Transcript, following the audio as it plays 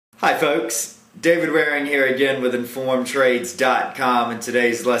Hi folks, David Waring here again with InformedTrades.com and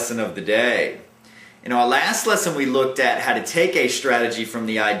today's lesson of the day. In our last lesson we looked at how to take a strategy from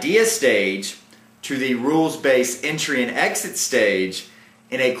the idea stage to the rules-based entry and exit stage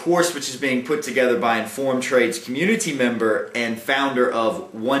in a course which is being put together by Informed Trades community member and founder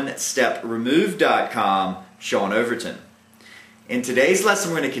of OneStepRemoved.com, Sean Overton. In today's lesson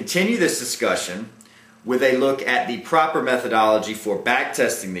we're going to continue this discussion with a look at the proper methodology for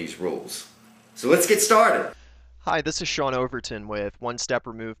backtesting these rules. So let's get started. Hi, this is Sean Overton with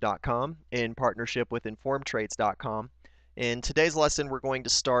OneStepRemoved.com in partnership with InformedTrades.com. In today's lesson, we're going to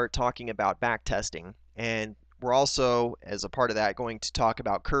start talking about backtesting, and we're also, as a part of that, going to talk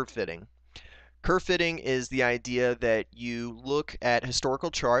about curve fitting. Curve fitting is the idea that you look at historical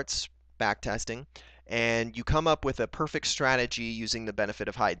charts, backtesting, and you come up with a perfect strategy using the benefit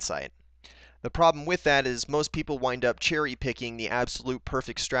of hindsight. The problem with that is most people wind up cherry picking the absolute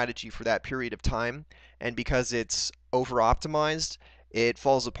perfect strategy for that period of time, and because it's over optimized, it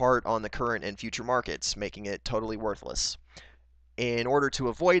falls apart on the current and future markets, making it totally worthless. In order to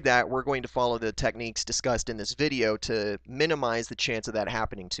avoid that, we're going to follow the techniques discussed in this video to minimize the chance of that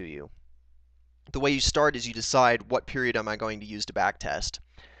happening to you. The way you start is you decide what period am I going to use to backtest.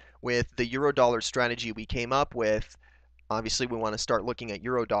 With the euro-dollar strategy we came up with, obviously we want to start looking at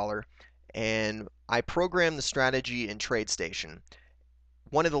euro-dollar, and I programmed the strategy in TradeStation.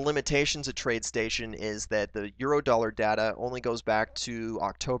 One of the limitations of TradeStation is that the euro-dollar data only goes back to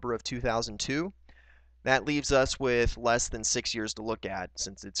October of 2002. That leaves us with less than 6 years to look at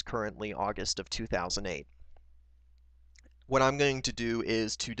since it's currently August of 2008. What I'm going to do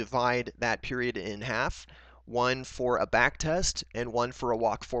is to divide that period in half, one for a backtest and one for a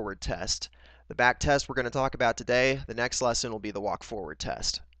walk-forward test. The backtest we're going to talk about today. The next lesson will be the walk-forward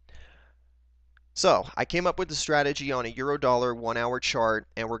test. So I came up with the strategy on a euro-dollar 1-hour chart,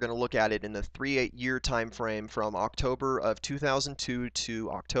 and we're going to look at it in the 3-year time frame from October of 2002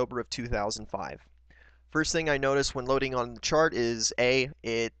 to October of 2005. First thing I notice when loading on the chart is A,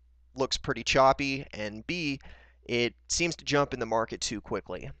 it looks pretty choppy, and B, it seems to jump in the market too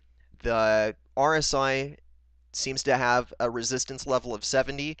quickly. The RSI seems to have a resistance level of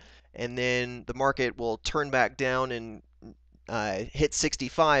 70, and then the market will turn back down and hit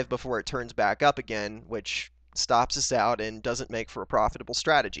 65 before it turns back up again, which stops us out and doesn't make for a profitable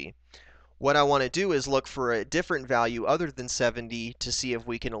strategy. What I want to do is look for a different value other than 70 to see if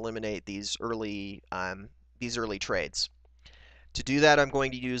we can eliminate these early trades. To do that, I'm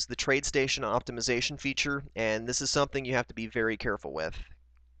going to use the TradeStation optimization feature, and this is something you have to be very careful with.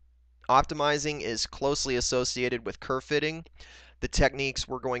 Optimizing is closely associated with curve fitting. The techniques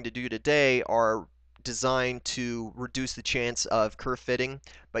we're going to do today are designed to reduce the chance of curve fitting,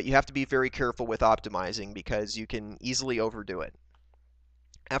 but you have to be very careful with optimizing because you can easily overdo it.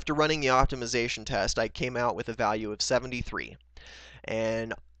 After running the optimization test, I came out with a value of 73.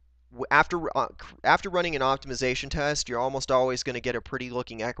 And after running an optimization test, you're almost always going to get a pretty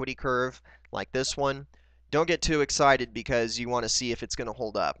looking equity curve like this one. Don't get too excited because you want to see if it's going to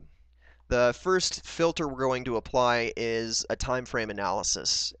hold up. The first filter we're going to apply is a time frame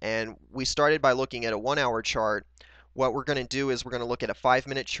analysis, and we started by looking at a 1-hour chart. What we're going to do is we're going to look at a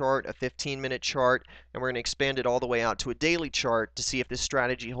 5-minute chart, a 15-minute chart, and we're going to expand it all the way out to a daily chart to see if this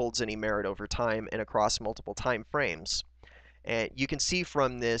strategy holds any merit over time and across multiple time frames. And you can see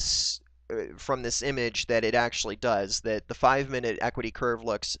from this image that it actually does, that the 5-minute equity curve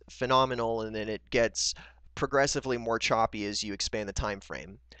looks phenomenal, and then it gets progressively more choppy as you expand the time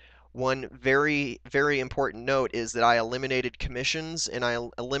frame. One very, very important note is that I eliminated commissions and I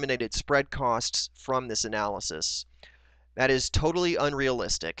eliminated spread costs from this analysis. That is totally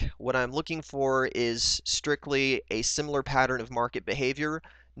unrealistic. What I'm looking for is strictly a similar pattern of market behavior,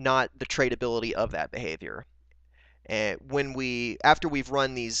 not the tradability of that behavior. And after we've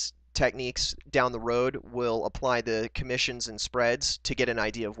run these techniques down the road, we'll apply the commissions and spreads to get an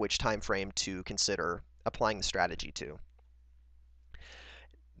idea of which time frame to consider applying the strategy to.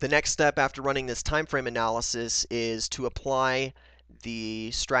 The next step after running this time frame analysis is to apply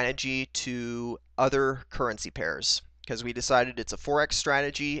the strategy to other currency pairs, because we decided it's a Forex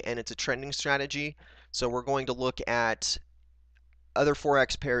strategy and it's a trending strategy. So we're going to look at other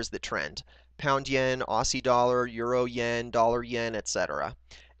Forex pairs that trend: pound yen, Aussie dollar, euro yen, dollar yen, etc.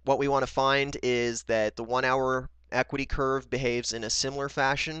 What we want to find is that the 1-hour equity curve behaves in a similar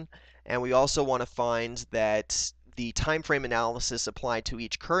fashion, and we also want to find that the time frame analysis applied to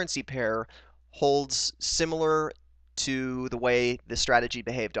each currency pair holds similar to the way the strategy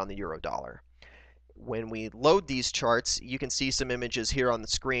behaved on the euro dollar. When we load these charts, you can see some images here on the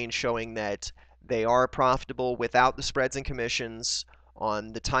screen showing that they are profitable without the spreads and commissions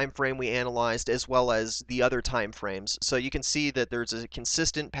on the time frame we analyzed as well as the other time frames. So you can see that there's a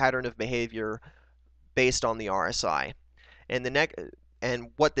consistent pattern of behavior based on the RSI. And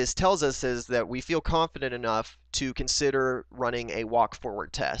and what this tells us is that we feel confident enough to consider running a walk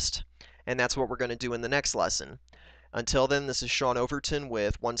forward test. And that's what we're going to do in the next lesson. Until then, this is Sean Overton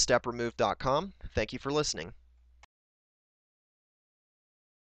with OneStepRemoved.com. Thank you for listening.